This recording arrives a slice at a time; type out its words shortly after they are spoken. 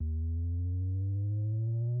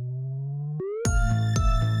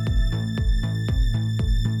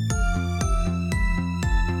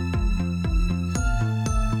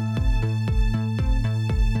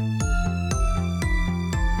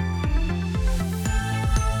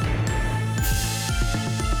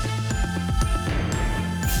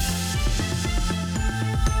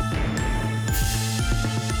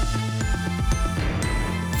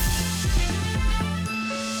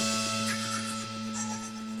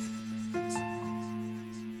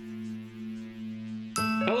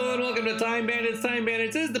Welcome to Time Bandits. Time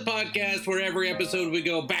Bandits is the podcast where every episode we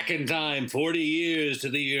go back in time 40 years to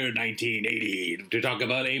the year 1980 to talk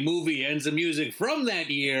about a movie and some music from that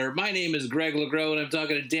year. My name is Greg LeGros, and I'm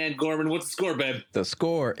talking to Dan Gorman. What's the score, babe? The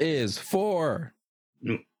score is 4.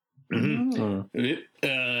 Mm-hmm.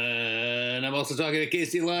 And I'm also talking to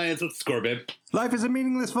Casey Lyons. What's the score, babe? Life is a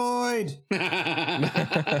meaningless void.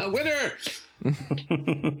 Winner!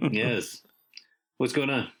 Yes. What's going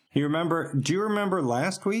on? Do you remember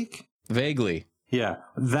last week? Vaguely. Yeah,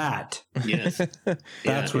 that. Yes.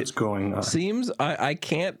 That's what's going on. Seems I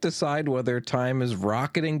can't decide whether time is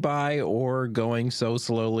rocketing by or going so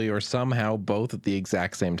slowly or somehow both at the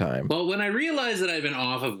exact same time. Well, when I realized that I've been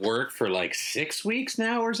off of work for like 6 weeks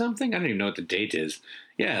now or something, I don't even know what the date is.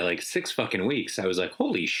 Yeah, like 6 fucking weeks. I was like,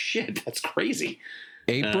 holy shit, that's crazy.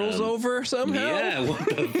 April's over somehow? Yeah, what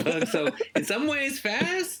the fuck? So in some ways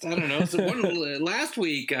fast. I don't know. So last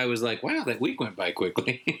week I was like, wow, that week went by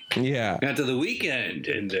quickly. Yeah. Got to the weekend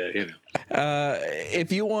and,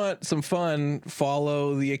 If you want some fun,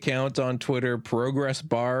 follow the account on Twitter, Progress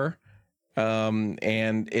Bar.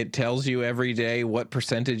 And it tells you every day what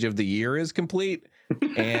percentage of the year is complete.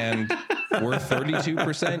 And we're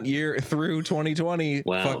 32% year through 2020.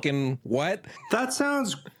 Wow. Fucking what? That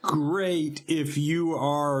sounds great if you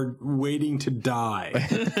are waiting to die.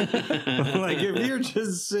 Like if you're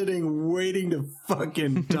just sitting waiting to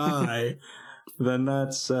fucking die, then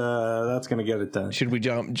that's gonna get it done. Should we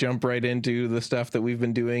jump right into the stuff that we've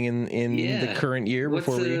been doing in the current year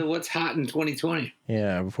what's hot in 2020?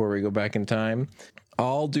 Yeah, before we go back in time?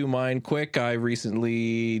 I'll do mine quick. I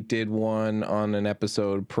recently did one on an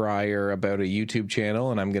episode prior about a YouTube channel,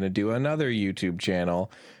 and I'm going to do another YouTube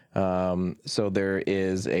channel. So there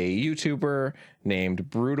is a YouTuber named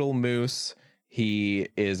Brutal Moose. He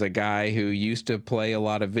is a guy who used to play a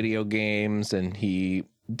lot of video games, and he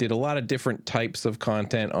did a lot of different types of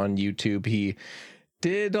content on YouTube. He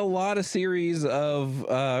did a lot of series of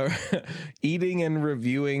eating and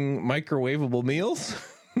reviewing microwavable meals.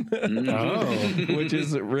 Which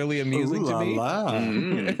is really amusing to me.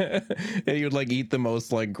 And he would like eat the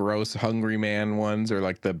most like gross Hungry Man ones or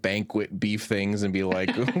like the banquet beef things and be like,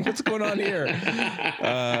 what's going on here?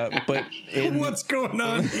 What's going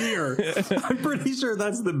on here? I'm pretty sure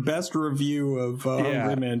that's the best review of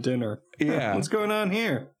Hungry Man dinner. Yeah. What's going on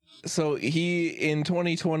here? So he, in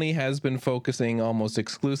 2020, has been focusing almost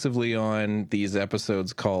exclusively on these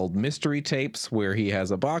episodes called Mystery Tapes, where he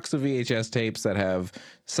has a box of VHS tapes that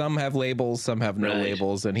some have labels, some have no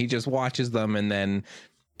labels, and he just watches them and then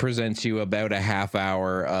presents you about a half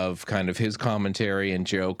hour of kind of his commentary and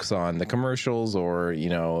jokes on the commercials or, you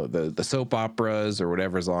know, the soap operas or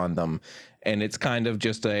whatever's on them. And it's kind of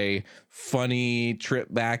just a funny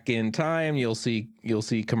trip back in time. You'll see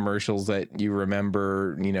commercials that you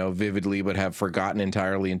remember, you know, vividly, but have forgotten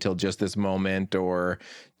entirely until just this moment, or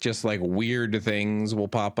just like weird things will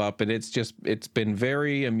pop up. And it's been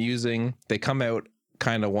very amusing. They come out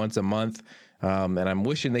kind of once a month. And I'm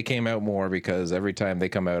wishing they came out more, because every time they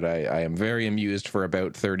come out, I am very amused for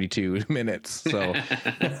about 32 minutes. So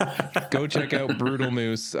go check out Brutal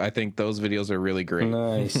Moose. I think those videos are really great.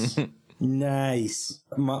 Nice. Nice.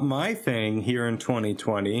 My thing here in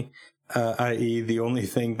 2020, i.e. the only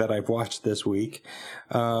thing that I've watched this week,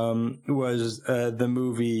 was the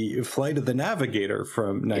movie Flight of the Navigator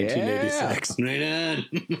from 1986. Yeah. Right on.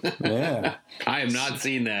 Yeah. I have not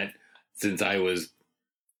seen that since I was,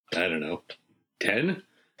 I don't know, 10?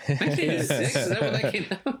 1986? Is that when that came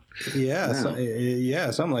out?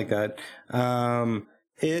 Yeah, something like that.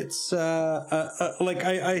 It's like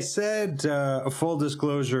I said, a full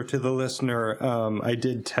disclosure to the listener. I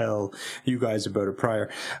did tell you guys about it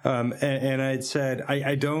prior, and I'd said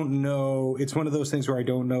I don't know. It's one of those things where I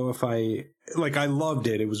don't know if I loved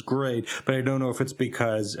it. It was great, but I don't know if it's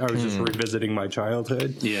because I was just revisiting my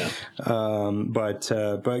childhood. Yeah. But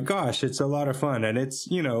gosh, it's a lot of fun, and it's,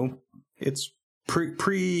 you know, it's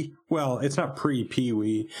well, it's not pre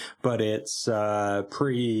Pee-wee, but it's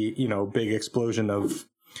pre, you know, big explosion of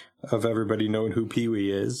everybody knowing who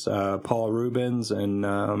Pee-wee is, Paul Rubens, and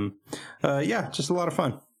just a lot of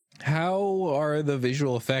fun. How are the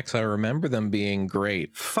visual effects? I remember them being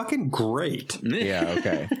great. Fucking great. Yeah,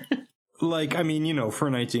 okay. Like, I mean, you know,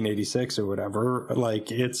 for 1986 or whatever,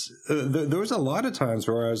 like, it's there was a lot of times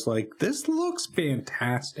where I was like, this looks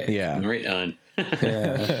fantastic. Yeah. Right on.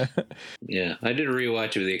 Yeah. Yeah. I did a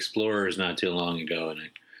rewatch of The Explorers not too long ago, and I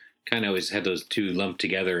kind of always had those two lumped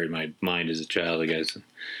together in my mind as a child, I guess.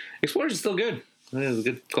 Explorers is still good. It was a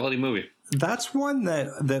good quality movie. That's one that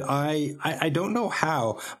I don't know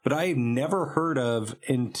how, but I've never heard of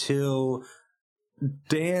until,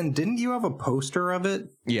 Dan, didn't you have a poster of it?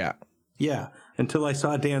 Yeah. Yeah. until I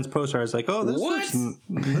saw Dan's poster. I was like, oh,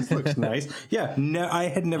 this looks nice. Yeah, I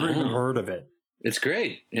had never even heard of it. It's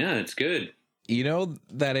great. Yeah, it's good. You know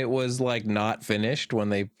that it was like not finished when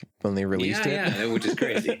they released it? Yeah, which is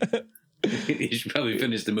crazy. You should probably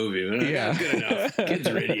finish the movie. Yeah. Good enough. Kids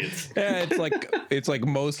are idiots. Yeah, it's like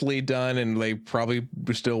mostly done, and they probably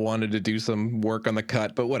still wanted to do some work on the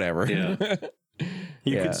cut, but whatever. Yeah.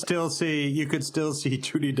 You could still see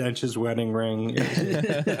Judi Dench's wedding ring.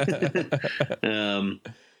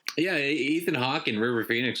 Yeah, Ethan Hawke and River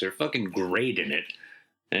Phoenix are fucking great in it.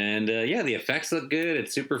 And yeah, the effects look good.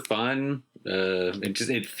 It's super fun.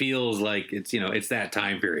 It feels like it's that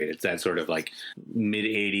time period. It's that sort of like mid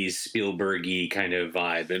 '80s Spielberg-y kind of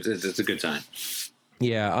vibe. It's a good time.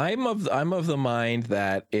 Yeah, I'm of the mind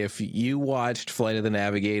that if you watched Flight of the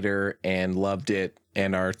Navigator and loved it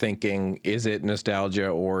and are thinking, is it nostalgia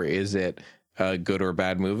or is it a good or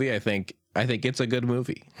bad movie? I think it's a good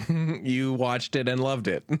movie. You watched it and loved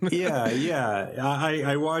it. Yeah.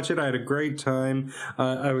 I watched it. I had a great time.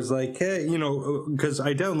 I was like, hey, because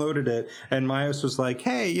I downloaded it, and Myos was like,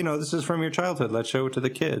 hey, this is from your childhood. Let's show it to the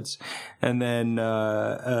kids. And then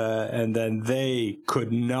they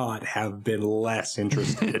could not have been less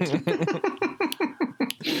interested.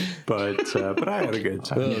 But I had a good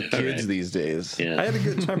time. Oh, kids these days. Yeah. I had a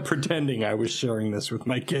good time pretending I was sharing this with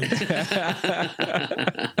my kids.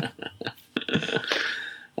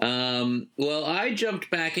 Well, I jumped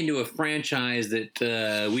back into a franchise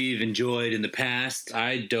that we've enjoyed in the past.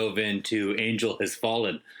 I dove into Angel Has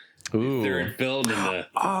Fallen, Ooh. the third film in the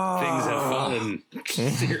Things Have Fallen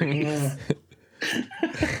series.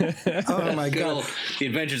 Oh my god! The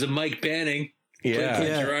Adventures of Mike Banning. Yeah. Played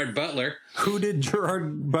by Gerard Butler. Who did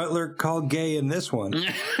Gerard Butler call gay in this one?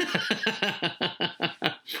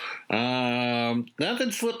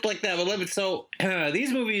 Nothing slipped like that. But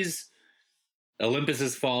these movies, Olympus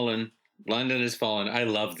Has Fallen, London Has Fallen, I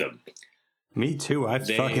love them. Me too. I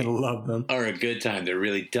fucking love them. Are a good time. They're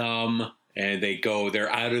really dumb, and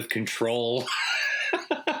they're out of control.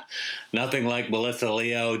 Nothing like Melissa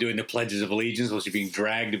Leo doing the Pledges of Allegiance while she's being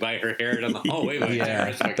dragged by her hair down the hallway by her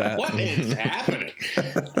parents. Like, what is happening?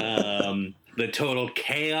 The total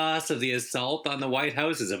chaos of the assault on the White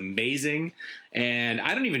House is amazing. And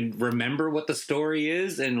I don't even remember what the story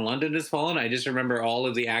is in London Has Fallen. I just remember all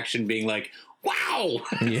of the action being like, wow!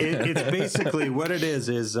 It's basically what it is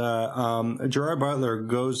Gerard Butler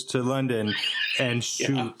goes to London and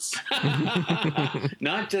shoots.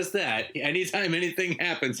 Not just that. Anytime anything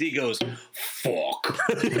happens, he goes, fuck.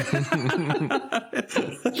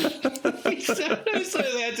 So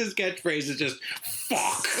that's his catchphrase, is just,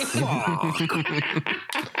 fuck.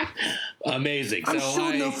 Amazing. I'm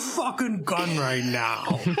shooting a fucking gun right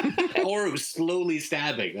now. Or slowly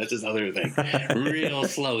stabbing. That's his other thing. Real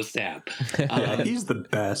slow stab. He's the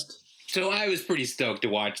best. So I was pretty stoked to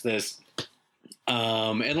watch this.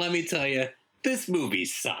 And let me tell you, this movie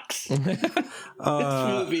sucks. This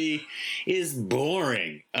movie is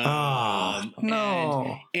boring.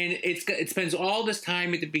 No. And it spends all this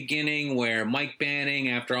time at the beginning where Mike Banning,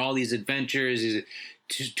 after all these adventures, is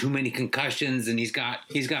too many concussions, and he's got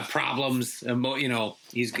problems.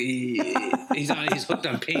 He's hooked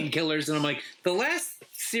on painkillers, and I'm like, the last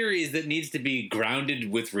series that needs to be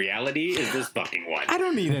grounded with reality is this fucking one. I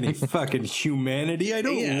don't need any fucking humanity. I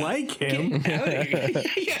don't like him. Yeah,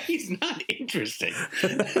 he's not interesting.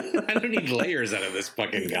 I don't need layers out of this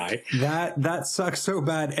fucking guy. That sucks so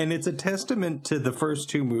bad, and it's a testament to the first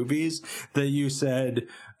two movies that you said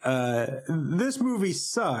this movie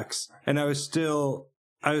sucks, and I was still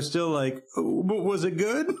like, was it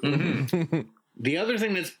good? Mm-hmm. The other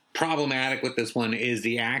thing that's problematic with this one is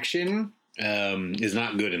the action is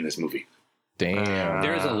not good in this movie. Damn.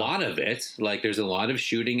 There's a lot of it. Like, there's a lot of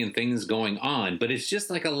shooting and things going on, but it's just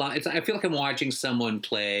like a lot. I feel like I'm watching someone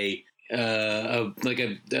play a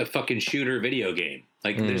fucking shooter video game.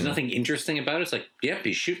 Like, there's nothing interesting about it. It's like, yep,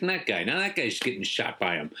 he's shooting that guy. Now that guy's getting shot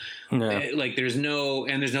by him. Yeah. Like, there's no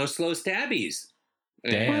slow stabbies.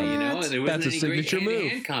 Damn. There wasn't That's a any signature great move.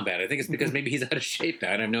 hand-to-hand combat. I think it's because maybe he's out of shape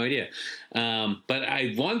now. I have no idea.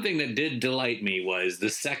 But one thing that did delight me was the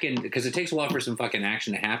second, because it takes a while for some fucking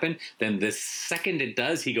action to happen. Then the second it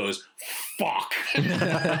does, he goes, fuck. And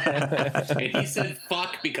he said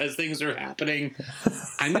fuck because things are happening.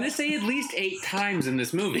 I'm going to say at least 8 times in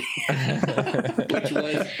this movie, which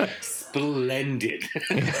was splendid.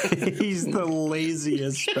 He's the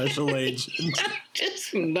laziest special agent.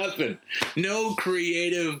 Just nothing. No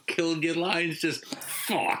creative kill good lines. Just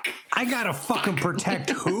fuck. I gotta fucking protect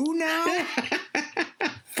who now?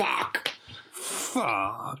 Fuck.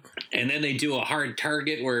 Fuck. And then they do a hard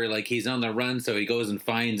target where, like, he's on the run, so he goes and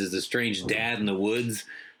finds his estranged dad in the woods.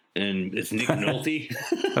 and it's Nick Nolte.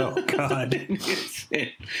 Oh God.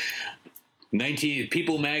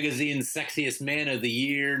 People Magazine's Sexiest Man of the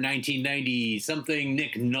Year, 1990 something,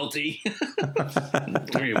 Nick Nolte.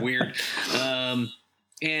 Very weird.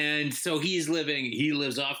 And so he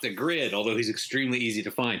lives off the grid, although he's extremely easy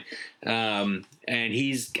to find. And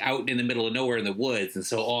he's out in the middle of nowhere in the woods. And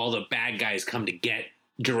so all the bad guys come to get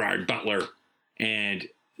Gerard Butler. And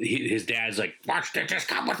his dad's like, watch this, just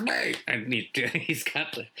come with me. And he's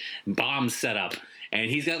got the bombs set up. And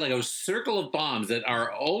he's got like a circle of bombs that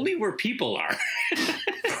are only where people are.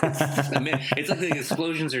 It's like the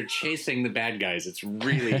explosions are chasing the bad guys. It's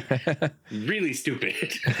really, really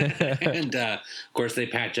stupid. And of course, they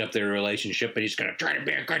patch up their relationship, but he's going to try to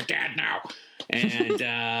be a good dad now. And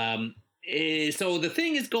so the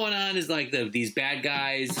thing is going on is like these bad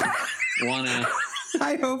guys want to.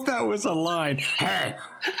 I hope that was a line. Hey,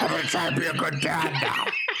 I'm going to try to be a good dad now.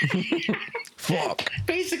 Fuck.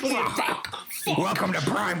 Basically, fuck. Welcome to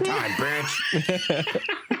prime time, bitch.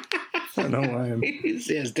 I don't know why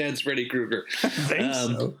his dad's Freddy Krueger. I think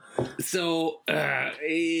so. So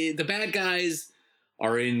the bad guys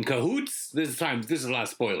are in cahoots. This is the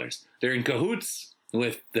last spoilers. They're in cahoots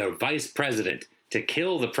with the vice president to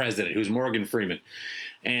kill the president, who's Morgan Freeman.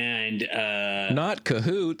 And not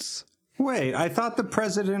cahoots. Wait, I thought the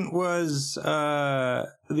president was the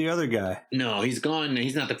other guy. No, he's gone.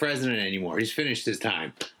 He's not the president anymore. He's finished his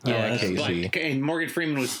time. Yeah, Casey. And Morgan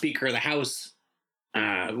Freeman was Speaker of the House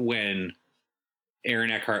when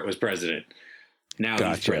Aaron Eckhart was president. Now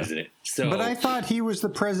he's president. So, but I thought he was the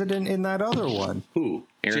president in that other one. Who?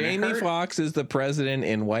 Aaron Jamie Eckhart? Foxx is the president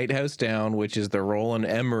in White House Down, which is the Roland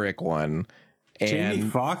Emmerich one. And Jamie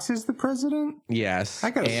Foxx is the president? yes, I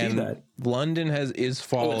gotta see and that. London is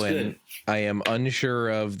fallen. good. I am unsure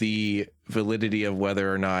of the validity of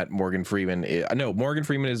whether or not Morgan Freeman Morgan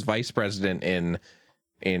Freeman is vice president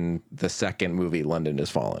in the second movie, London is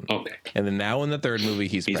Fallen. Okay. And then now in the third movie,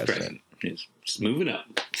 he's president. He's just moving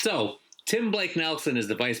up. So Tim Blake Nelson is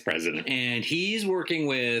the vice president, and he's working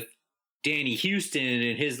with Danny Houston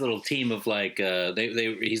and his little team of like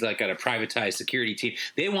he's like got a privatized security team.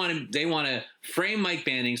 They want to frame Mike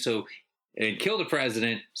Banning and kill the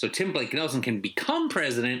president so Tim Blake Nelson can become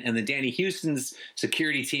president, and then Danny Houston's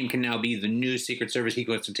security team can now be the new Secret Service. He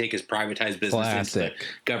wants to take his privatized business into the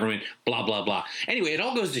government, blah, blah, blah. Anyway, it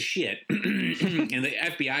all goes to shit, and the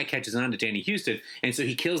FBI catches on to Danny Houston, and so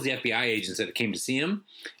he kills the FBI agents that came to see him,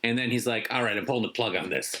 and then he's like, all right, I'm pulling the plug on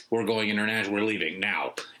this. We're going international. We're leaving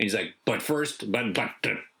now. And he's like, but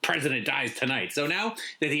the president dies tonight. So now,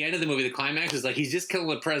 at the end of the movie, the climax is like he's just killing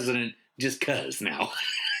the president just because now.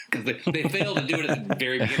 Because they failed to do it at the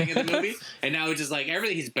very beginning of the movie, and now it's just like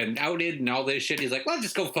everything, he's been outed and all this shit. He's like, well,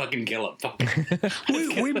 just go fucking kill him. Fuck him.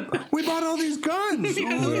 we bought all these guns.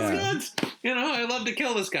 Guns. You know, I love to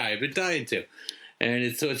kill this guy. I've been dying to. And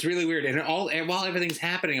it's really weird. And while everything's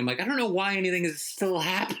happening, I'm like, I don't know why anything is still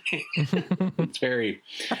happening. It's very,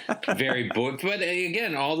 very boring. But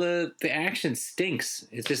again, all the action stinks.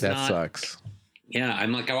 It's just that sucks. Yeah,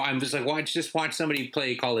 I'm just like, watch somebody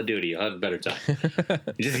play Call of Duty. You'll have a better time.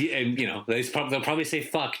 They'll probably say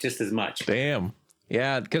fuck just as much. Damn.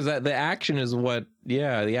 Yeah, because the action is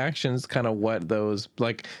the action is kind of what those,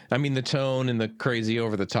 like, I mean, the tone and the crazy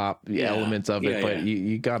over the top elements of it, but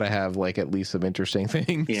you got to have like at least some interesting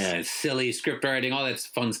things. Yeah, it's silly script writing, all that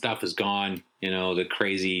fun stuff is gone. You know, the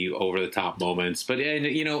crazy over the top moments, but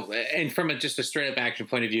and from just a straight up action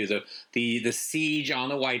point of view, the siege on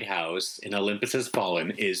the White House in Olympus Has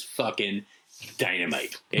Fallen is fucking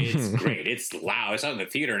dynamite. It's great. It's loud. I saw it in the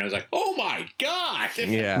theater and I was like, oh my god,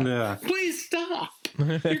 yeah. Please stop.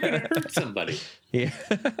 You're gonna hurt somebody. Yeah.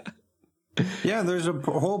 Yeah, there's a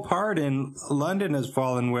whole part in London Has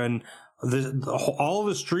Fallen when all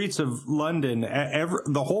the streets of London,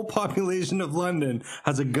 the whole population of London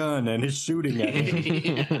has a gun and is shooting at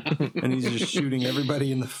him. And he's just shooting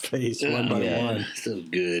everybody in the face one by one. So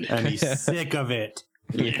good. And he's sick of it.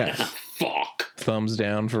 Yeah. Fuck. Thumbs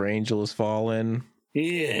down for Angel Has Fallen.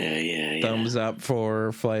 Yeah. Thumbs up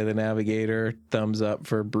for Flight of the Navigator. Thumbs up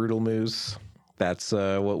for Brutal Moose. That's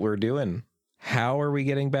what we're doing. How are we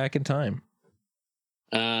getting back in time?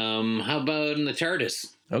 How about in the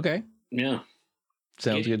TARDIS? Okay. Yeah.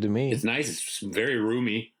 Sounds good to me. It's nice. It's very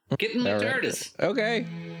roomy. Get in the TARDIS. Okay.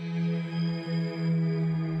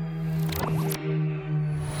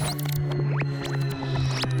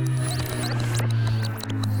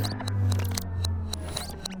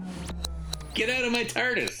 Get out of my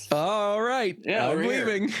TARDIS. All right. Yeah, I'm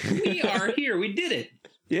leaving. We are here. We did it.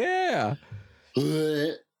 Yeah.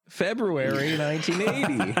 February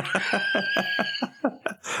 1980.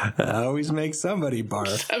 Always makes somebody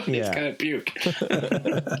barf. Somebody's Yeah. gonna puke.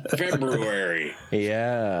 February.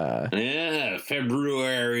 Yeah. Yeah,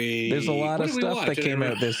 February. There's a lot What of did we stuff watch? that came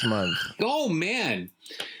out this month. Oh, man.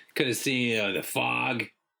 Could have seen The Fog.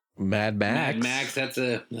 Mad Max. Mad Max, that's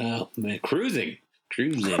cruising.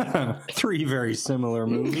 Three very similar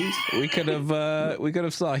movies. We could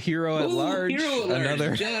have saw Hero at Large. Hero at Large.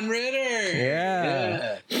 Another. John Ritter.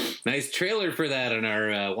 Yeah. Nice trailer for that on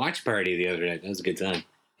our watch party the other night. That was a good time.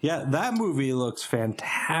 Yeah, that movie looks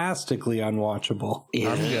fantastically unwatchable.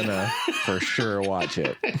 I'm gonna for sure watch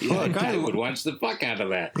it. Look, I would watch the fuck out of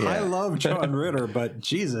that. Yeah. I love John Ritter, but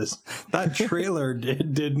Jesus, that trailer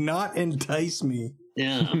did not entice me.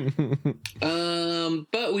 Yeah.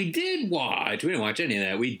 But we did watch. We didn't watch any of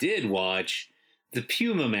that. We did watch The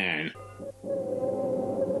Puma Man.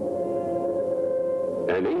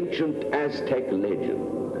 An ancient Aztec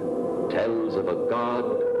legend tells of a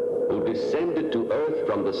god who descended to earth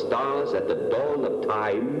from the stars at the dawn of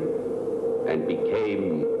time and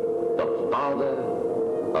became the father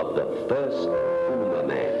of the first Puma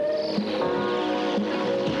Man.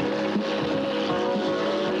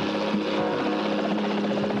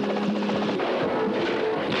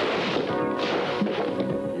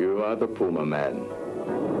 You are the Puma Man.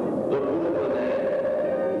 The Puma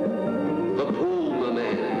Man. The Puma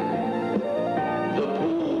Man. The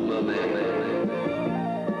Puma Man.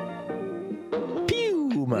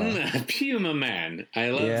 Puma. Puma Man. I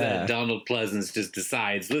love Yeah. that Donald Pleasance just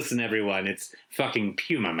decides, listen, everyone, it's fucking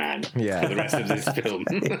Puma Man Yeah. for the rest of this film.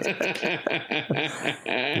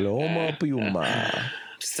 Loma Puma.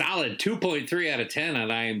 Solid 2.3 out of 10 on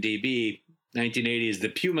IMDb. 1980's The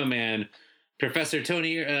Puma Man. Professor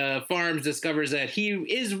Tony Farms discovers that he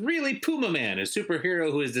is really Puma Man, a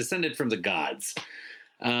superhero who is descended from the gods.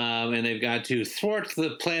 And they've got to thwart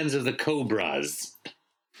the plans of the Cobras.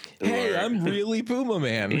 Hey, I'm really Puma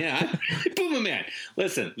Man. Yeah, Puma Man.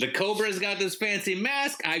 Listen, the Cobra's got this fancy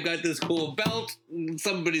mask. I've got this cool belt.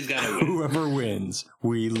 Somebody's got to win. Whoever wins,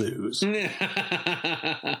 we lose.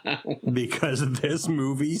 Because this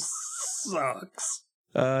movie sucks.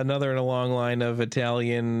 Another in a long line of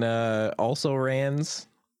Italian also rans.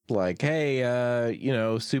 Like, hey,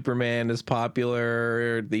 Superman is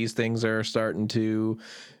popular. These things are starting to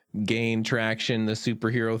gain traction. The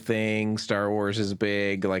superhero thing, Star Wars is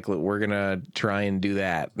big. Like, we're gonna try and do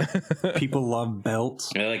that. People love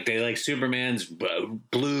belts. They like Superman's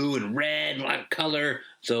blue and red, a lot of color.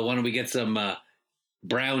 So why don't we get some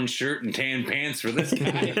brown shirt and tan pants for this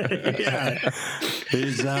guy?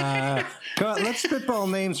 Yeah. Come on, let's spitball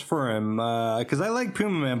names for him. Because I like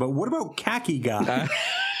Puma Man, but what about Khaki Guy?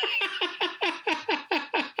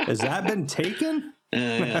 Has that been taken?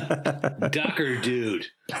 Ducker dude.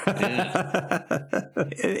 Yeah.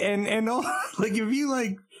 and all, like, if you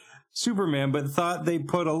like Superman but thought they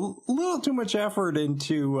put a little too much effort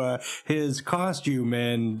into his costume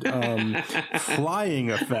and flying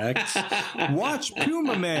effects, watch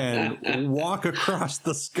Puma Man walk across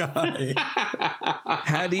the sky.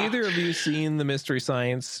 Had either of you seen the Mystery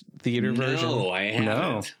Science Theater version? No, I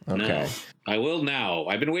haven't. No. Okay. No. I will now.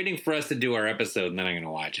 I've been waiting for us to do our episode, and then I'm going to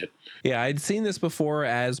watch it. Yeah, I'd seen this before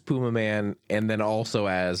as Puma Man and then also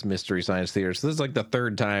as Mystery Science Theater. So this is like the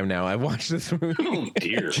third time now I've watched this movie. Oh,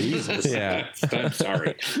 dear. Jesus. Yeah. I'm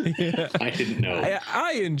sorry. Yeah. I didn't know.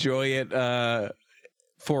 I enjoy it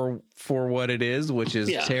for what it is, which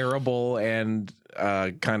is terrible and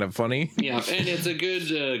kind of funny. Yeah, and it's a good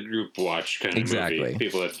group watch kind of Exactly. movie.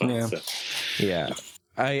 People have fun. Yeah. So. Yeah.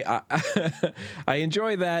 I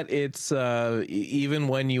enjoy that. It's even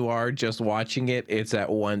when you are just watching it, it's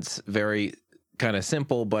at once very kind of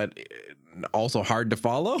simple, but also hard to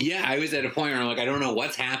follow. Yeah, I was at a point where I'm like, I don't know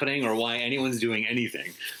what's happening or why anyone's doing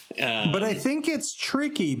anything. But I think it's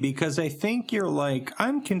tricky because I think you're like,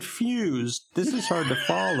 I'm confused. This is hard to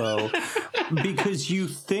follow because you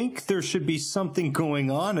think there should be something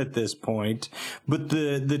going on at this point, but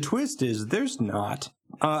the twist is there's not.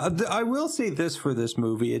 I will say this for this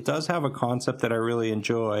movie. It does have a concept that I really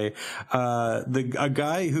enjoy. A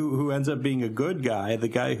guy who ends up being a good guy, the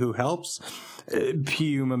guy who helps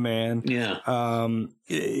Puma Man,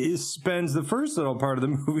 spends the first little part of the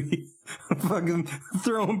movie fucking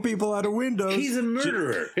throwing people out of windows. He's a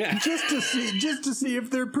murderer. Yeah. Just to see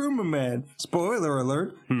if they're Puma Man. Spoiler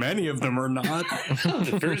alert: many of them are not.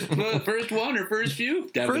 the first one or first few?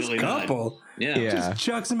 Definitely First not. couple. Yeah. Just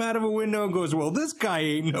chucks him out of a window and goes, well, this guy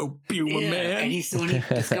ain't no Puma Man. And when he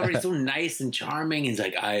discovered he's so nice and charming. He's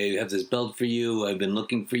like, I have this belt for you. I've been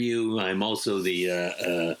looking for you. I'm also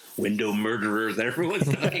the window murderer that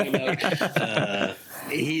everyone's talking about.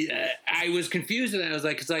 I was confused with that. I was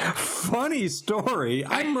like, it's like, Funny story.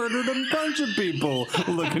 I murdered a bunch of people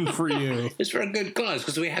looking for you, it's for a good cause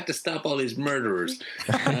because we have to stop all these murderers.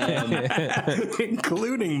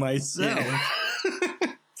 including myself.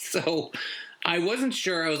 So I wasn't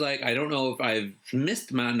sure. I was like, I don't know if I've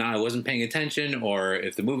missed I wasn't paying attention, or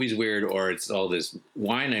if the movie's weird, or it's all this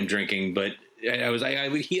wine I'm drinking. But I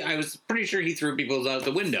was pretty sure he threw people out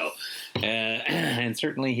the window, and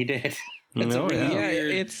certainly he did. That's No, a really yeah.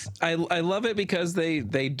 weird. It's I love it because they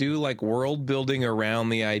do like world building around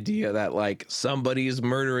the idea that like somebody's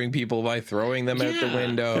murdering people by throwing them out the Yeah.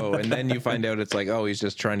 window, and then you find out it's like, oh, he's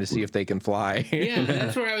just trying to see if they can fly. Yeah,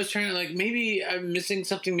 that's where I was trying to, like, maybe I'm missing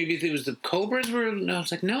something. Maybe if it was the Cobras were. No, I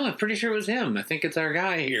was like, no, I'm pretty sure it was him. I think it's our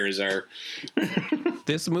guy here. Is our.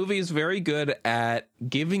 This movie is very good at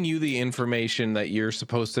giving you the information that you're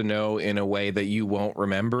supposed to know in a way that you won't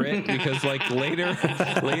remember it, because like later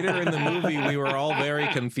in the movie we were all very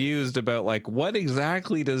confused about like what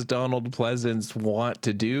exactly does Donald Pleasance want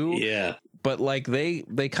to do. Yeah. But like they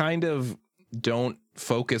kind of don't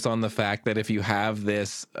focus on the fact that if you have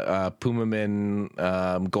this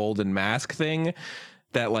Pumaman golden mask thing,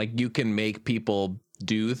 that like you can make people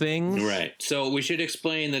do things. Right. So we should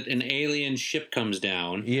explain that an alien ship comes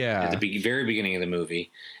down. Yeah. At the very beginning of the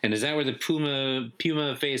movie, and is that where the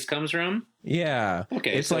puma face comes from? Yeah.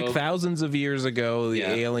 Okay, It's so- like thousands of years ago, the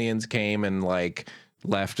Yeah. aliens came and like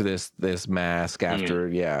left this mask after,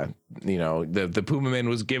 you know, the Puma Man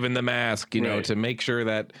was given the mask, you know, Right. to make sure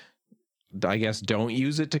that, I guess, don't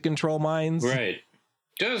use it to control minds. Right.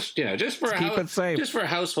 Just for keep it safe. Just for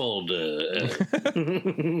household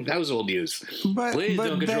household use. But Please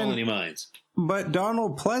don't control then- any minds. But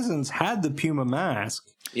Donald Pleasance had the Puma mask.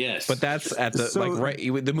 Yes. But that's at the So- like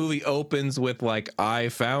right. The movie opens with like, I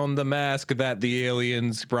found the mask that the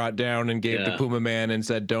aliens brought down and gave to Yeah. Puma Man and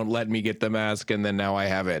said, "Don't let me get the mask," and then now I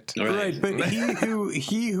have it. Right, but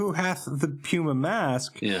he who hath the Puma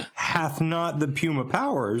mask Yeah. hath not the Puma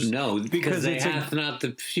powers. No, because they it's hath not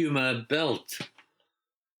the Puma belt.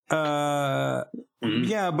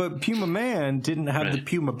 yeah, but Puma Man didn't have the Right.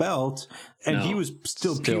 Puma belt, and he No. was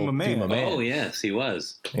still Still Puma Man. Puma Man. Oh yes, he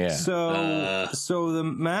was. Yeah. So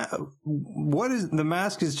what is the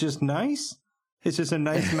mask is just nice? It's just a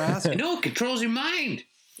nice mask. No, it controls your mind,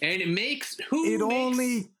 and it makes It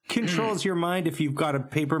only controls your mind if you've got a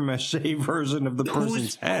paper mache version of the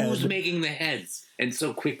person's head. who's making the heads, and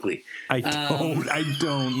so quickly. I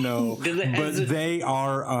don't know, Do the heads- but they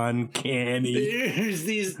are uncanny. There's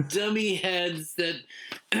these dummy heads that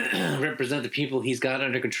represent the people he's got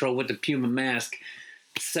under control with the Puma mask.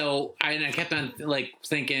 So I kept on like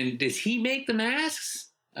thinking, does he make the masks?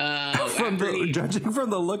 Judging from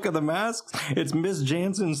the look of the masks, it's Miss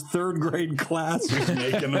Jansen's third grade class who's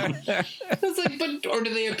making them. It's like, but or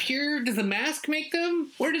do they appear? Does the mask make them?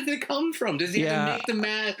 Where did they come from? Does he Yeah. even make the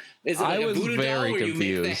mask? Is it I like a was voodoo doll very where you make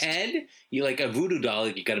the confused. head? You like a voodoo doll,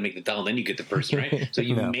 like you got to make the doll, then you get the person, right? So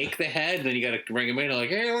you make the head, then you got to bring him in, like,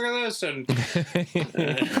 hey, look at this, and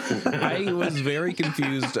I was very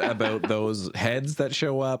confused about those heads that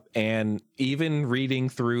show up, and even reading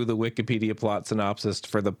through the Wikipedia plot synopsis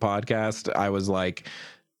for the podcast, I was like,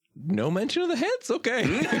 no mention of the heads. Okay.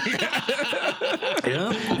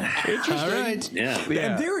 Interesting. All right. yeah.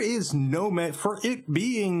 And there is no for it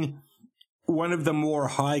being one of the more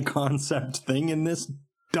high concept thing in this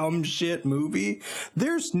dumb shit movie.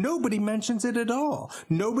 There's nobody mentions it at all.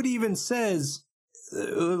 Nobody even says,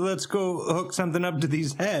 let's go hook something up to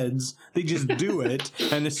these heads. They just do it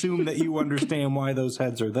and assume that you understand why those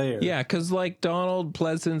heads are there. Yeah, because like Donald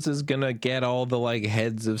Pleasance is gonna get all the like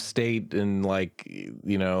heads of state and like,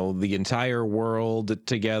 you know, the entire world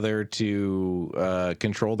together to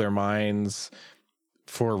control their minds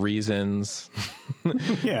for reasons.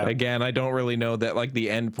 Yeah. Again, I don't really know that like the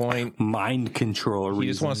end point. Mind control. He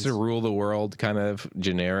just wants to rule the world, kind of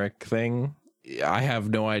generic thing. I have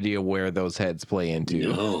no idea where those heads play into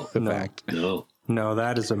No. the fact. No. No,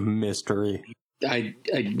 that is a mystery.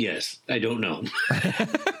 Yes, I don't know.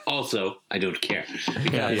 Also, I don't care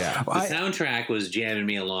because Yeah. the soundtrack was jamming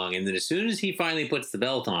me along, and then as soon as he finally puts the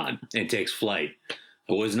belt on and takes flight,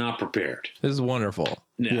 I was not prepared. This is wonderful.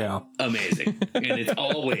 No, Yeah. amazing, and it's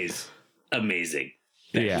always amazing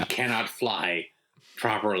that Yeah. he cannot fly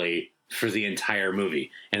properly for the entire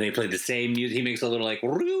movie, and they play the same music. He makes a little like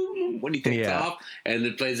when he takes Yeah. off, and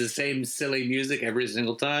it plays the same silly music every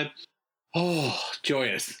single time. Oh,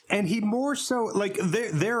 joyous! And he more so like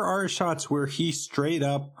there are shots where he straight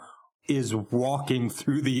up is walking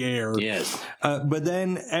through the air. Yes, But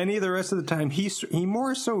then any of the rest of the time, he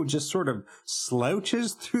more so just sort of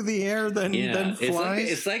slouches through the air than yeah. flies.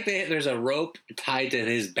 It's like there's a rope tied to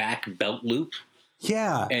his back belt loop,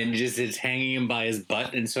 Yeah. and just is hanging him by his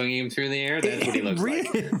butt and swinging him through the air. That's what he looks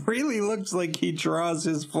like. It really looks like he draws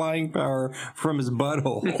his flying power from his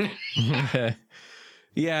butthole.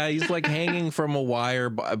 Yeah, he's like hanging from a wire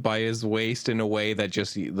by his waist in a way that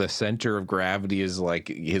just the center of gravity is like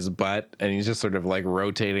his butt, and he's just sort of like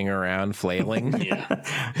rotating around, flailing.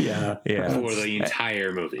 Yeah. For the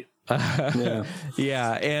entire movie.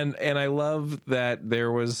 Yeah, and I love that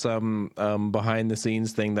there was some behind the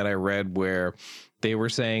scenes thing that I read where they were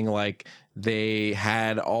saying like they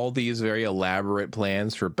had all these very elaborate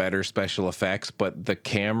plans for better special effects, but the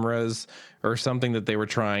cameras or something that they were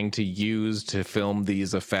trying to use to film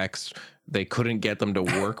these effects, they couldn't get them to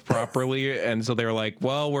work properly. And so they were like,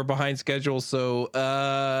 well, we're behind schedule, so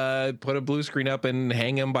put a blue screen up and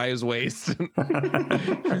hang him by his waist.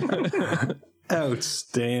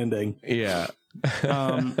 Outstanding. Yeah.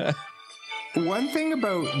 One thing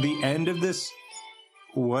about the end of this,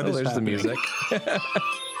 there's happening? the music.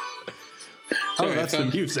 Sorry, That's the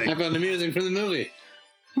music. I found the music from the movie.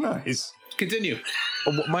 Nice. Continue.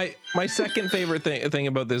 My second favorite thing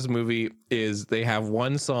about this movie is they have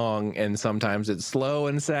one song, and sometimes it's slow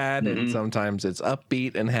and sad, and sometimes it's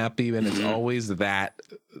upbeat and happy, and it's always that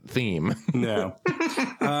theme. No.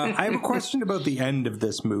 I have a question about the end of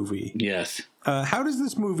this movie. Yes. How does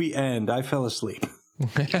this movie end? I fell asleep.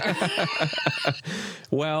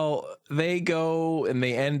 Well, they go and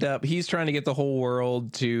they end up, he's trying to get the whole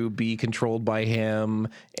world to be controlled by him,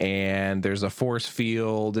 and there's a force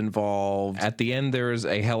field involved. At the end, there's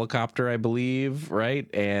a helicopter, I believe, right?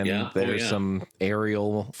 And there's some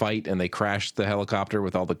aerial fight, and they crash the helicopter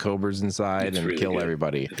with all the Cobras inside and really kill good.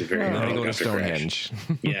 everybody. It's a very And then they go to helicopter crash. Stonehenge.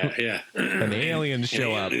 Yeah. And the aliens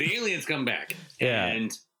show up. The aliens come back. Yeah.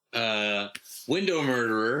 And Window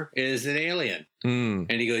Murderer is an alien.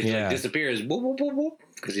 And he goes, Yeah. like, disappears. Whoop, whoop, whoop, whoop,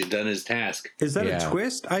 because he's done his task. Is that Yeah. a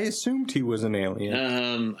twist? I assumed he was an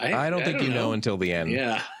alien. I don't think you know until the end.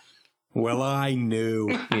 Yeah. Well, I knew.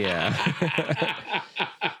 Yeah.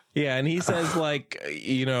 Yeah, and he says like,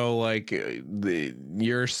 you know, like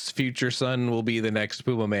your future son will be the next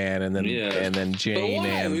Puma Man, and then But Jane why?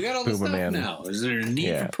 and We got all the Puma stuff Man. now. Is there a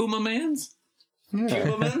need for Puma Mans?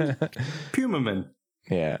 Puma Man? Pumaman.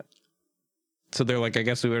 Yeah. So they're like, I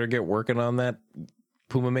guess we better get working on that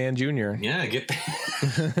Puma Man Jr. Yeah, get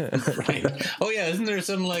that. Right. Oh yeah, isn't there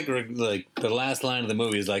some like the last line of the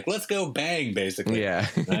movie is like, let's go bang, basically. Yeah.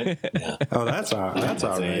 Right? Yeah. Oh, that's all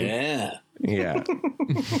right. Yeah. Yeah.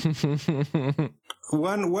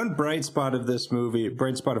 One bright spot of this movie,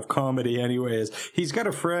 bright spot of comedy anyway, is he's got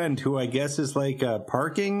a friend who I guess is like a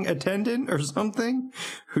parking attendant or something,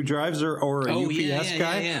 who drives her, or a UPS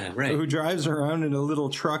guy right. who drives around in a little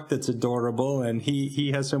truck that's adorable, and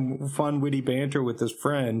he has some fun witty banter with his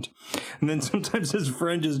friend, and then sometimes his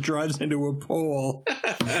friend just drives into a pole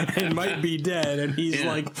and might be dead, and he's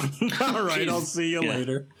like, all right, I'll see you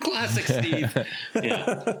later. Classic Steve.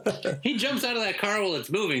 Yeah. He jumps out of that car while it's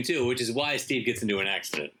moving too, which is why Steve gets into an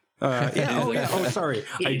accident. Oh, sorry.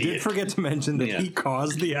 I did forget to mention that he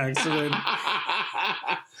caused the accident.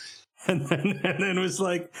 and then was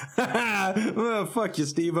like, well, fuck you,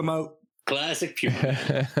 Steve, I'm out. Classic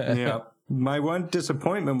Puma. Yeah. My one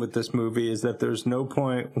disappointment with this movie is that there's no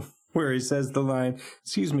point where he says the line,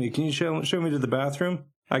 excuse me, can you show me to the bathroom?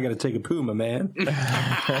 I got to take a Puma, man.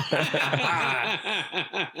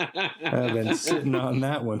 I've been sitting on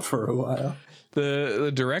that one for a while.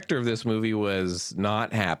 The director of this movie was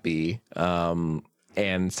not happy, and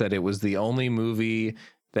said it was the only movie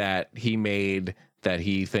that he made that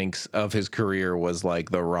he thinks of his career was like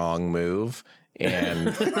the wrong move. And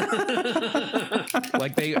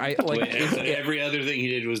every other thing he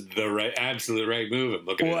did was the absolute right move. I'm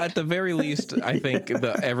looking at the very least, I think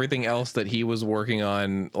everything else that he was working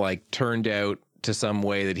on like turned out to some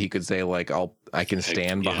way that he could say like I can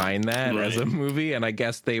stand behind that as a movie. And I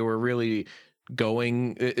guess they were really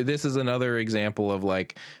going, this is another example of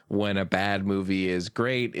like when a bad movie is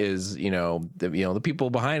great is, the people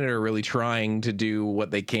behind it are really trying to do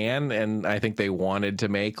what they can. And I think they wanted to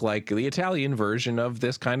make like the Italian version of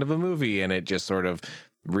this kind of a movie, and it just sort of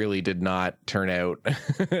really did not turn out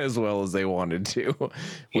as well as they wanted to,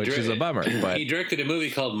 which is a bummer. But he directed a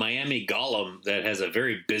movie called Miami Gollum that has a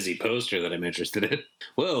very busy poster that I'm interested in.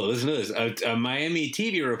 Whoa, listen to this. A Miami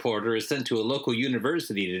TV reporter is sent to a local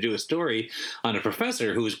university to do a story on a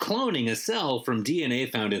professor who is cloning a cell from DNA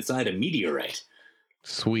found inside a meteorite.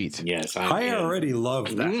 Sweet. Yes. I already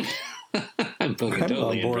love that. I'm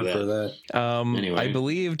totally on board for that. Anyway. I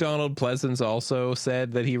believe Donald Pleasance also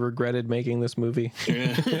said that he regretted making this movie.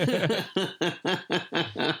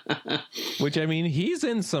 Which, I mean, he's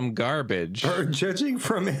in some garbage. Or judging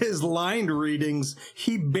from his line readings,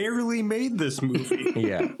 he barely made this movie.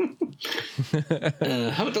 Yeah.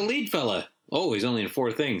 How about the lead fella? Oh, he's only in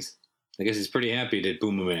 4 things. I guess he's pretty happy he did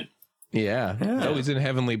Boomerman. Yeah. Oh, he's in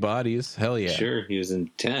Heavenly Bodies. Hell yeah. Sure, he was in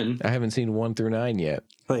 10. I haven't seen 1 through 9 yet.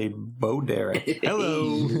 Played Bo Derek.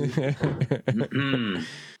 Hello.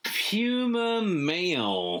 Puma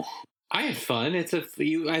Male. I had fun. I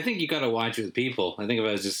think you got to watch it with people. I think if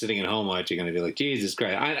I was just sitting at home watching, I'd be like, Jesus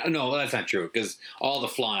Christ. No, that's not true, because all the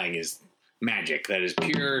flying is magic. That is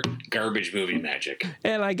pure garbage movie magic.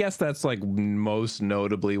 And I guess that's like most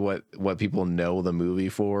notably what people know the movie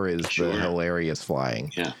for is the hilarious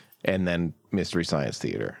flying. Yeah. And then Mystery Science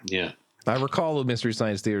Theater. Yeah. I recall the Mystery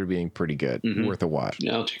Science Theater being pretty good. Worth a watch.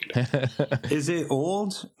 Yeah, I'll check it out. Is it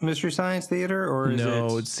old Mystery Science Theater, or is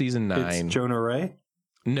it's season 9. It's Jonah Ray?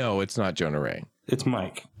 No, it's not Jonah Ray. It's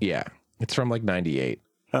Mike. Yeah. It's from like 98.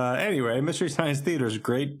 Anyway, Mystery Science Theater is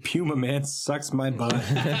great. Puma Man sucks my butt.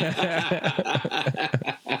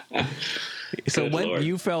 So Good when Lord.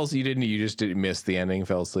 you just didn't miss the ending,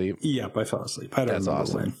 fell asleep? Yep, I fell asleep. I don't That's remember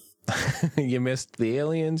awesome. when. You missed the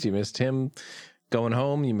aliens. You missed him going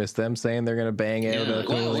home. You missed them saying they're going to bang out Yeah,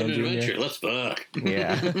 Queen what an Jr. adventure. Let's fuck.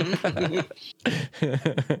 Yeah.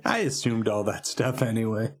 I assumed all that stuff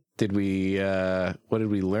anyway. Did we, what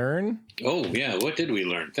did we learn? Oh, yeah. What did we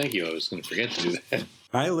learn? Thank you. I was going to forget to do that.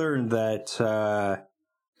 I learned that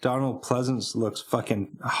Donald Pleasance looks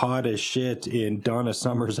fucking hot as shit in Donna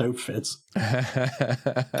Summer's outfits.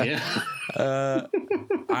 Yeah.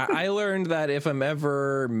 I learned that if I'm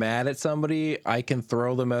ever mad at somebody, I can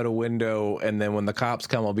throw them out a window, and then when the cops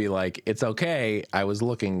come, I'll be like, "It's okay. I was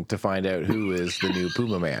looking to find out who is the new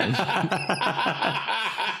Puma Man,"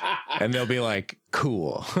 and they'll be like,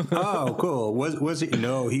 "Cool." Oh, cool. Was he?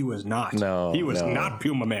 No, he was not. No, he was no. not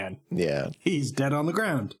Puma Man. Yeah. He's dead on the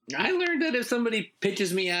ground. I learned that if somebody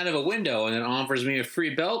pitches me out of a window and then offers me a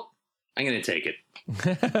free belt, I'm going to take it.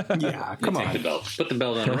 Yeah, come Take the on. belt. Put the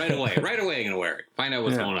belt on right away. Right away, I'm going to wear it. Find out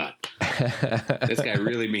what's going on. This guy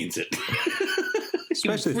really means it.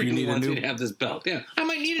 Especially if you really need a wants new. me to have this belt. Yeah, I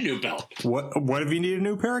might need a new belt. What if you need a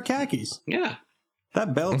new pair of khakis? Yeah.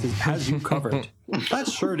 That belt has you covered. That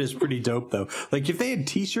shirt is pretty dope, though. Like, if they had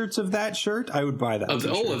T-shirts of that shirt, I would buy that. Of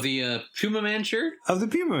t-shirt. the Puma Man shirt? Of the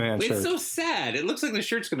Puma Man shirt. It's so sad. It looks like the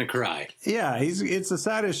shirt's going to cry. Yeah, it's the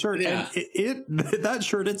saddest shirt. Yeah. And that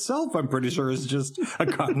shirt itself, I'm pretty sure, is just a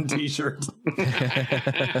cotton T-shirt.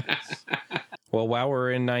 Well, while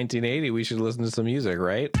we're in 1980, we should listen to some music,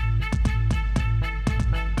 right?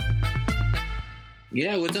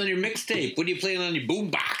 Yeah, what's on your mixtape? What are you playing on your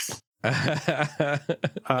boombox?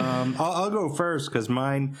 I'll go first because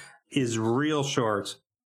mine is real short.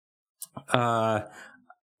 I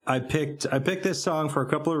picked this song for a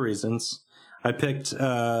couple of reasons. I picked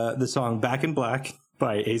the song "Back in Black"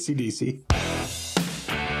 by AC/DC.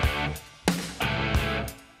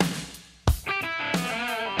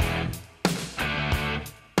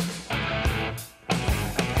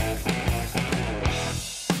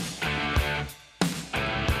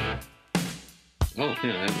 Oh,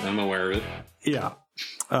 yeah, I'm aware of it. Yeah,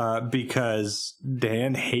 because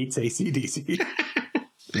Dan hates AC/DC.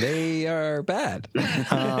 They are bad.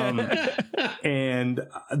 And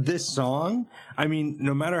this song, I mean,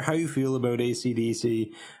 no matter how you feel about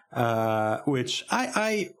AC/DC, which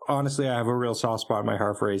I honestly, I have a real soft spot in my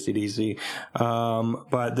heart for AC/DC.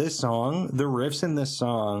 But this song, the riffs in this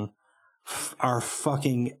song are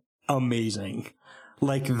fucking amazing.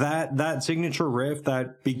 Like that signature riff,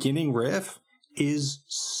 that beginning riff is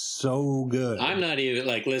so good. I'm not even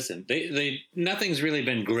like, listen, they nothing's really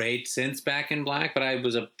been great since Back in Black, but I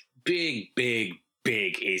was a big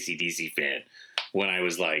AC/DC fan when I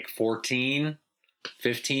was like 14,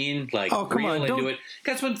 15, like Oh, come on, real into don't- it.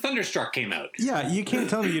 That's when Thunderstruck came out. Yeah, you can't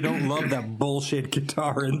tell me you don't love that bullshit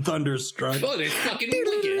guitar in Thunderstruck. Oh, it's fucking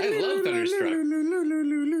wicked. I love Thunderstruck.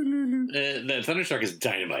 The Thunderstruck is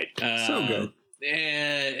dynamite. So good.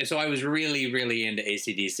 And so I was really into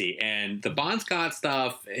AC/DC, and the Bon Scott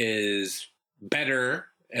stuff is better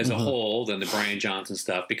as a whole than the Brian Johnson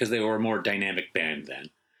stuff because they were a more dynamic band then.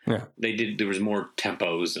 Yeah. There was more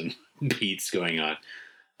tempos and beats going on.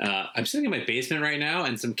 I'm sitting in my basement right now,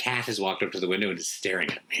 and some cat has walked up to the window and is staring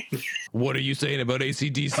at me. What are you saying about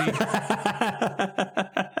AC/DC?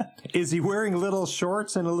 Is he wearing little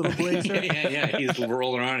shorts and a little blazer? yeah, he's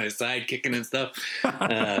rolling around on his side, kicking and stuff.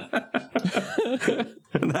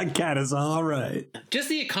 That cat is all right. Just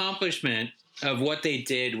the accomplishment of what they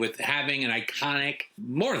did with having an iconic,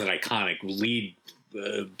 more than iconic lead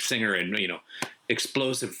singer and,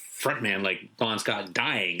 explosive frontman like Bon Scott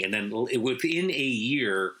dying. And then within a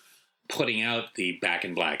year, putting out the Back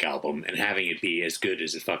in Black album and having it be as good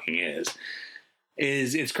as it fucking is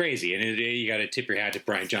it's crazy. And you got to tip your hat to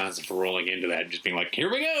Brian Johnson for rolling into that and just being like,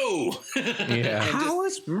 here we go. Yeah. How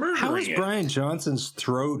is Brian Johnson's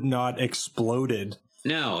throat not exploded?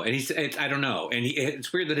 No, and I don't know. And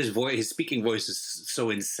it's weird that his speaking voice is so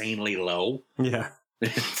insanely low. Yeah.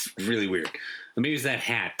 It's really weird. Maybe it's that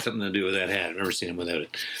hat, something to do with that hat. I've never seen him without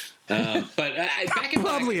it. But Back in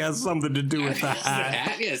Probably Black, has something to do with the the hat.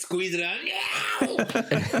 hat, yeah, squeeze it out.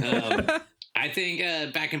 I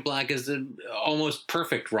think Back in Black is an almost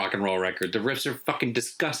perfect rock and roll record. The riffs are fucking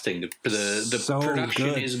disgusting. The So production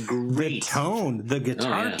good. is great. The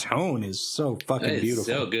guitar tone is so fucking It's beautiful.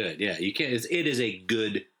 so good. Yeah, you can't. It is a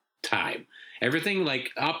good time. Everything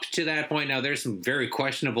like up to that point. Now there's some very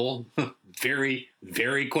questionable, very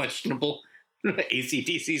very questionable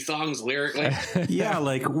AC/DC songs lyrically. Yeah,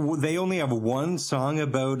 like they only have one song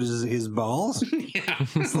about his balls. Yeah,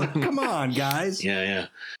 It's like, come on, guys, yeah.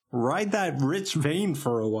 ride that Rich Vein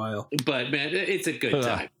for a while. But man, it's a good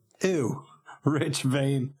time. Ew, Rich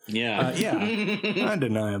Vein. Yeah, Yeah,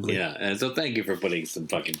 undeniably. yeah. And so thank you for putting some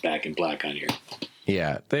fucking Back in Black on here.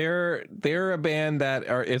 Yeah, they're a band that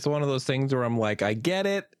are. It's one of those things where I'm like, I get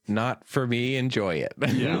it, not for me. Enjoy it.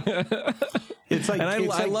 Yeah. It's like, And I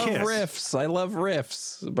love Kiss. riffs. I love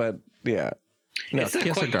riffs, but yeah, no, It's not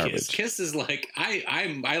Kiss are quite garbage. Kiss. Kiss is like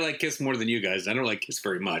I like Kiss more than you guys. I don't like Kiss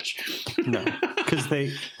very much. No,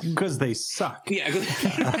 because they suck. Yeah,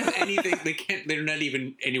 anything they can't. They're not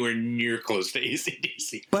even anywhere near close to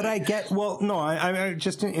AC/DC. But I get, I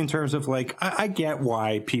just in terms of like, I get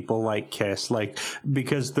why people like Kiss, like,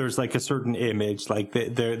 because there's like a certain image, like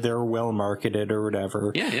they're well marketed or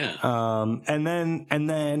whatever. Yeah. And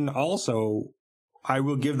then also, I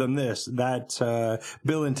will give them this, that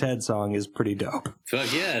Bill and Ted song is pretty dope.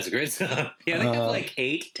 Fuck yeah, it's a great song. Yeah, they have like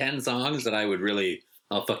 8-10 songs that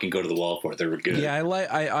I'll fucking go to the wall for. They were good. Yeah,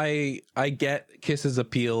 I get Kiss's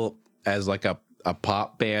appeal as like a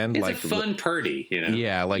pop band. It's like a fun party, you know.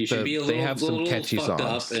 Yeah, like you should be a they have some little catchy fucked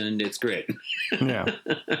songs. up, and it's great. Yeah.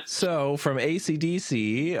 So from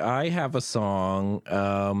AC/DC, I have a song.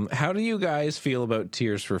 How do you guys feel about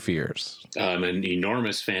Tears for Fears? I'm an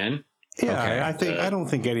enormous fan. Yeah, Okay. I don't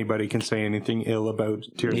think anybody can say anything ill about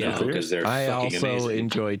Tears Yeah, for because Fears. they're I fucking also amazing.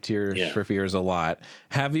 enjoy Tears for Fears a lot.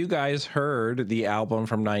 Have you guys heard the album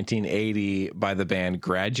from 1980 by the band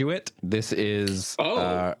Graduate? This is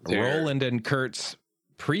they're- Roland and Kurt's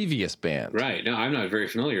previous band. Right. No, I'm not very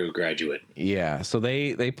familiar with Graduate. Yeah, so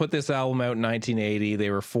they put this album out in 1980.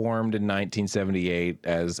 They were formed in 1978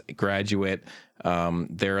 as Graduate.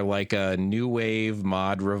 They're like a new wave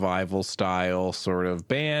mod revival style sort of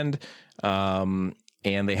band. And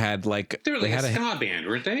they had like They were like had a ska band,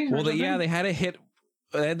 weren't they? well, they had a hit.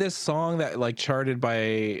 They had this song that like charted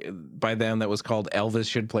by them that was called "Elvis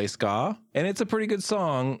Should Play Ska," and it's a pretty good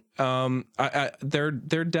song. They're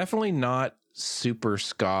definitely not super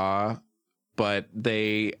ska, but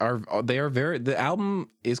they are very. The album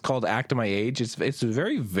is called "Act of My Age." It's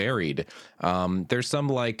very varied. There's some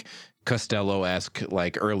like Costello-esque,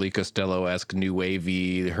 like early Costello-esque new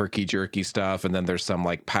wavy herky jerky stuff, and then there's some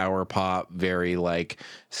like power pop, very like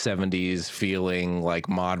 70s feeling like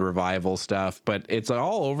mod revival stuff, but it's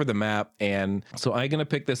all over the map. And so I'm gonna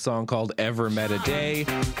pick this song called Ever Met a Day.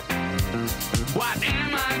 What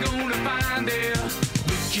am I gonna find there?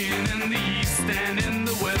 Looking in the east and in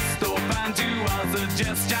the west, or find two other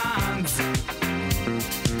suggestions.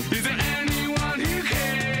 Is there anyone who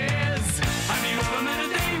cares? Have you ever met a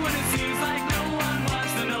day when it seems like no one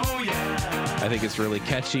wants to know you? I think it's really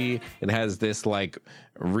catchy. It has this like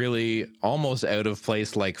really almost out of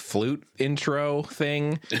place like flute intro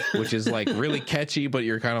thing, which is like really catchy, but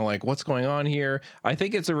you're kind of like, what's going on here? I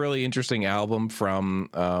think it's a really interesting album from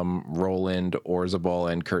Roland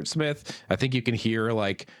Orzabal and Kurt Smith. I think you can hear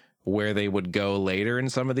like where they would go later in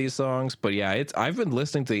some of these songs, but yeah, I've been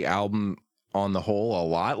listening to the album on the whole a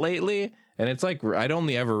lot lately. And it's like, I'd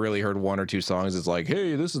only ever really heard one or two songs. It's like,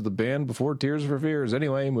 hey, this is the band before Tears for Fears.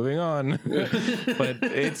 Anyway, moving on. But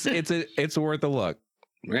it's worth a look.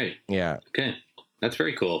 Right. Yeah. Okay. That's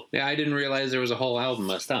very cool. Yeah, I didn't realize there was a whole album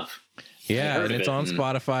of stuff. Yeah, heard and of it's it, on and-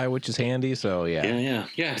 Spotify, which is handy. So yeah.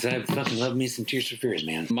 Yeah, because I fucking love me some Tears for Fears,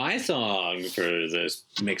 man. My song for this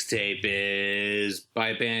mixtape is by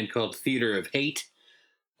a band called Theater of Hate.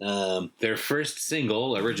 Their first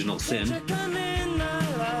single, Original Sin.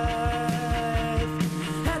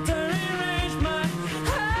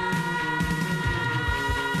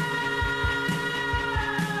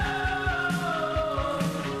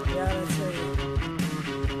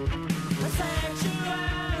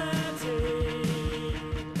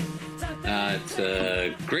 It's a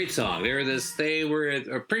Great song. They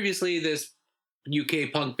were previously this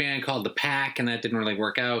UK punk band called The Pack, and that didn't really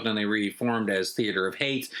work out. Then they reformed as Theater of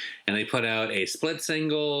Hate, and they put out a split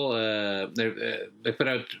single. They put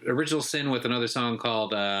out Original Sin with another song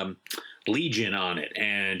called Legion on it,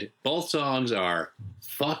 and both songs are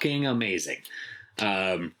fucking amazing.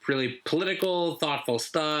 Really political, thoughtful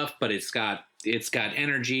stuff, but it's got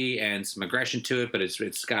energy and some aggression to it, but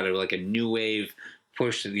it's got a new wave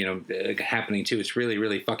push, happening too. It's really,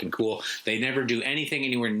 really fucking cool. They never do anything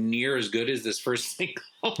anywhere near as good as this first single,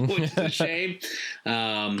 which is a shame.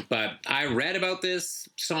 But I read about this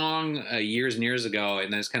song years and years ago,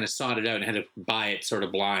 and then just kind of sought it out and had to buy it sort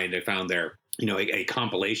of blind. I found a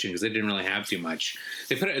compilation because they didn't really have too much.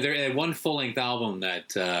 They had one full-length album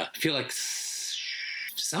that I feel like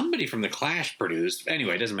somebody from The Clash produced.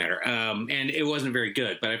 Anyway, it doesn't matter. And it wasn't very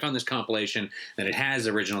good, but I found this compilation that it has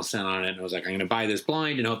Original Sin on it, and I was like, I'm going to buy this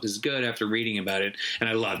blind and hope this is good after reading about it, and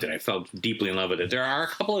I loved it. I felt deeply in love with it. There are a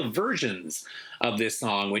couple of versions of this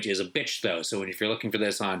song, which is a bitch, though. So if you're looking for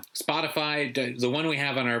this on Spotify, the one we'll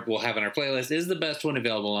have on our playlist is the best one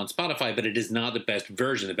available on Spotify, but it is not the best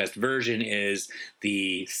version. The best version is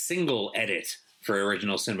the single edit for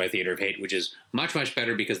Original Sin by Theater of Hate, which is much, much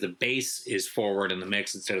better because the bass is forward in the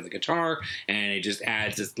mix instead of the guitar, and it just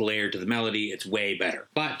adds this layer to the melody. It's way better.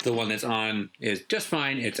 But the one that's on is just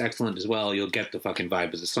fine. It's excellent as well. You'll get the fucking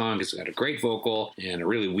vibe of the song. It's got a great vocal and a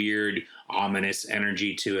really weird, ominous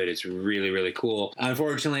energy to it. It's really, really cool.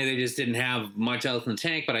 Unfortunately, they just didn't have much else in the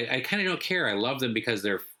tank, but I kind of don't care. I love them because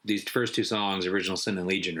these first two songs, Original Sin and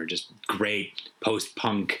Legion, are just great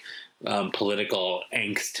post-punk political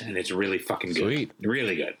angst, and it's really fucking good. Sweet.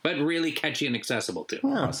 Really good, but really catchy and accessible too.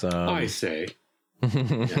 Awesome. I say.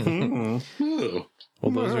 Well,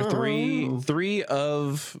 those are three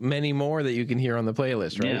of many more that you can hear on the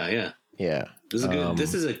playlist, right? Yeah.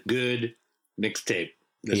 This is a good mixtape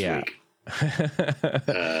this week.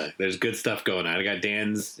 There's good stuff going on. I got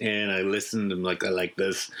Dan's in. I listened. I'm like, I like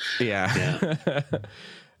this. Yeah.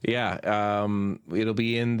 Yeah, it'll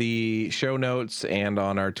be in the show notes and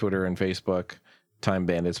on our Twitter and Facebook, Time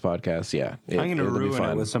Bandits Podcast. Yeah, I'm going to ruin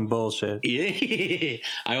it with some bullshit. Yeah,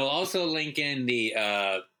 I will also link in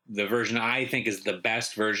the version I think is the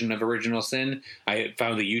best version of Original Sin. I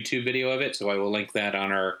found the YouTube video of it, so I will link that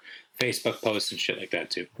on our Facebook posts and shit like that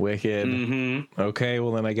too. Wicked. Mm-hmm. Okay,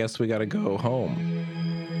 well then I guess we got to go home.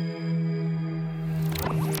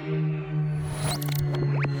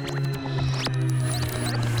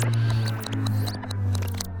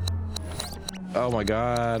 Oh my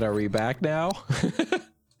God, are we back now?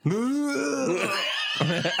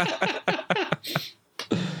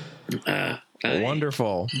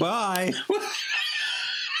 Wonderful. Bye.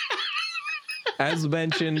 As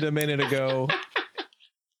mentioned a minute ago,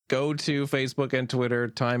 go to Facebook and Twitter.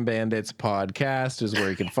 Time Bandits Podcast is where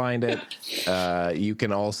you can find it. You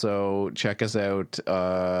can also check us out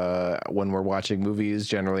when we're watching movies,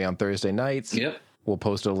 generally on Thursday nights. Yep. We'll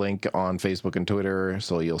post a link on Facebook and Twitter,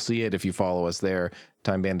 so you'll see it if you follow us there.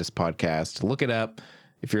 Time Bandits Podcast. Look it up.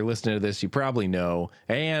 If you're listening to this, you probably know.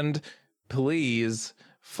 And please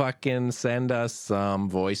fucking send us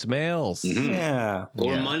some voicemails. Mm-hmm. Yeah.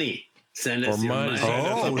 Or money. Send us your money.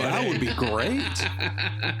 Oh, that would be great.